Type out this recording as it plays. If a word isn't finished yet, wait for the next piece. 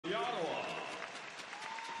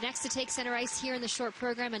Next to take center ice here in the short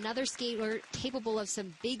program, another skater capable of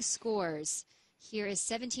some big scores. Here is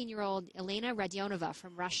 17-year-old Elena Radionova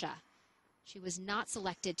from Russia. She was not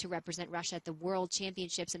selected to represent Russia at the World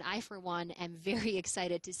Championships, and I, for one, am very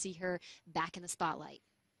excited to see her back in the spotlight.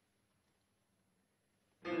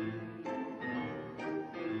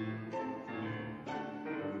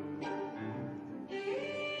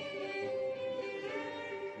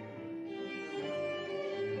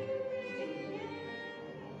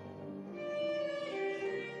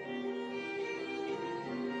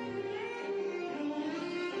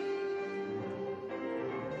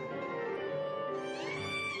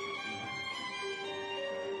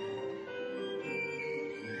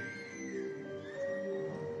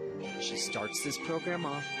 She starts this program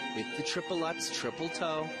off with the triple Lutz, triple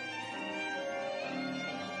toe.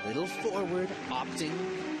 Little forward, opting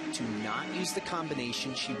to not use the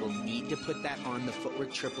combination. She will need to put that on the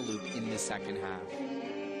footwork triple loop in the second half.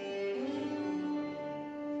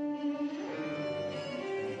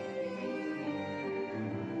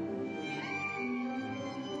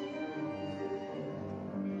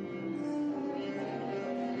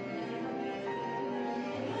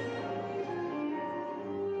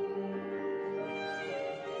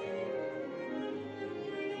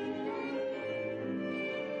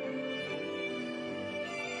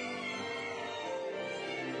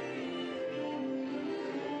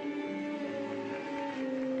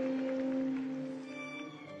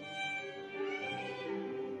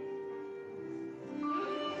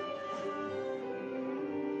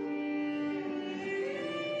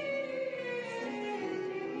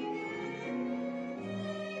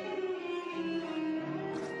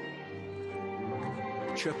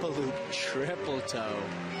 Triple loop, triple toe.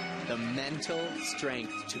 The mental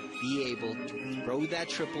strength to be able to throw that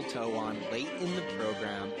triple toe on late in the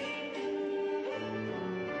program.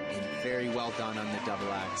 And very well done on the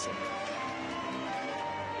double axel.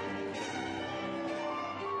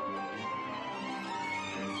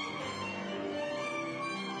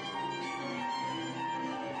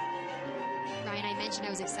 Ryan, I mentioned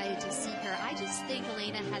I was excited to see her. I just think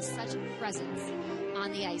Elena has such a presence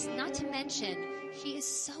on the ice. Not to mention, she is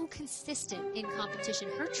so consistent in competition.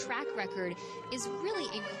 Her track record is really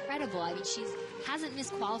incredible. I mean, she hasn't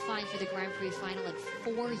missed qualifying for the Grand Prix final in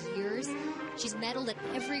 4 years. She's medaled at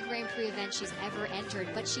every Grand Prix event she's ever entered,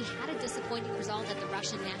 but she had a disappointing result at the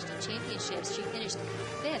Russian National Championships. She finished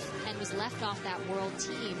 5th and was left off that world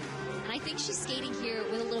team. And I think she's skating here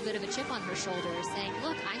with a little bit of a chip on her shoulder, saying,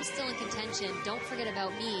 look, I'm still in contention. Don't forget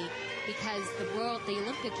about me, because the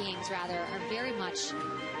Olympic Games, rather, are very much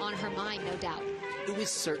on her mind, no doubt. It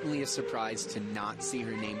was certainly a surprise to not see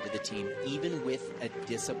her named to the team. Even with a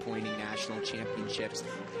disappointing national championships,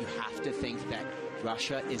 you have to think that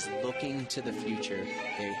Russia is looking to the future.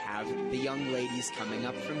 They have the young ladies coming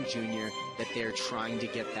up from junior that they're trying to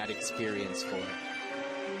get that experience for.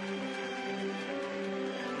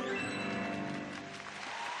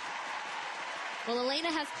 Well,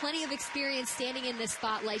 Elena has plenty of experience standing in this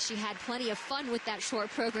spotlight. She had plenty of fun with that short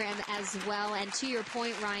program as well. And to your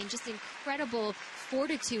point, Ryan, just incredible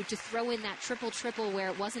fortitude to throw in that triple-triple where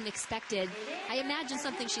it wasn't expected. I imagine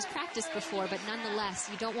something she's practiced before, but nonetheless,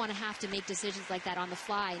 you don't want to have to make decisions like that on the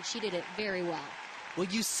fly, and she did it very well. Well,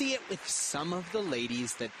 you see it with some of the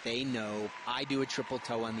ladies that they know, I do a triple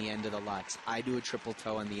toe on the end of the Lutz, I do a triple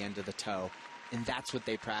toe on the end of the toe. And that's what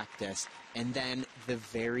they practice. And then the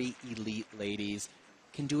very elite ladies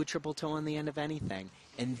can do a triple toe on the end of anything.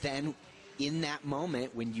 And then in that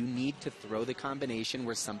moment, when you need to throw the combination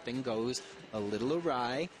where something goes a little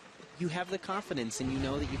awry, you have the confidence and you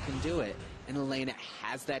know that you can do it. And Elena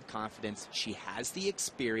has that confidence. She has the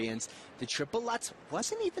experience. The triple Lutz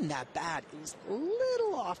wasn't even that bad. It was a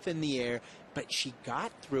little off in the air, but she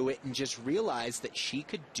got through it and just realized that she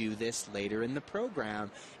could do this later in the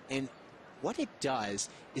program. And what it does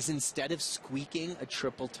is, instead of squeaking a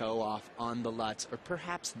triple toe off on the Lutz or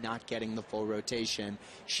perhaps not getting the full rotation,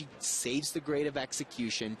 she saves the grade of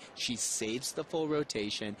execution, she saves the full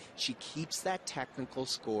rotation, she keeps that technical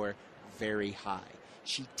score very high.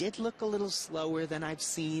 She did look a little slower than I've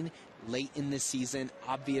seen late in the season.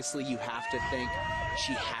 Obviously, you have to think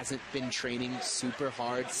she hasn't been training super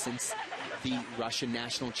hard since the Russian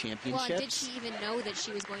national championships. Well, did she even know that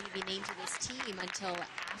she was going to be named to this team until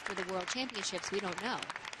after the World Championships? We don't know.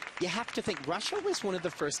 You have to think Russia was one of the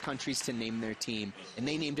first countries to name their team, and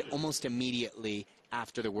they named it almost immediately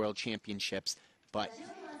after the World Championships. But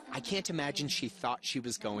I can't imagine she thought she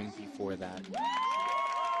was going before that.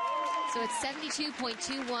 So it's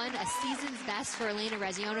 72.21, a season's best for Elena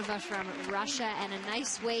Radionova from Russia, and a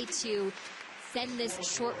nice way to send this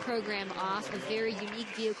short program off, a very unique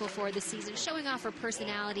vehicle for the season, showing off her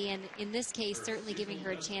personality, and in this case, certainly giving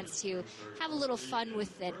her a chance to have a little fun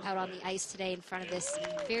with it out on the ice today in front of this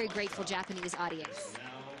very grateful Japanese audience.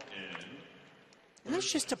 And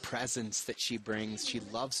there's just a presence that she brings. She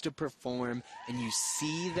loves to perform, and you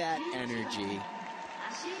see that energy.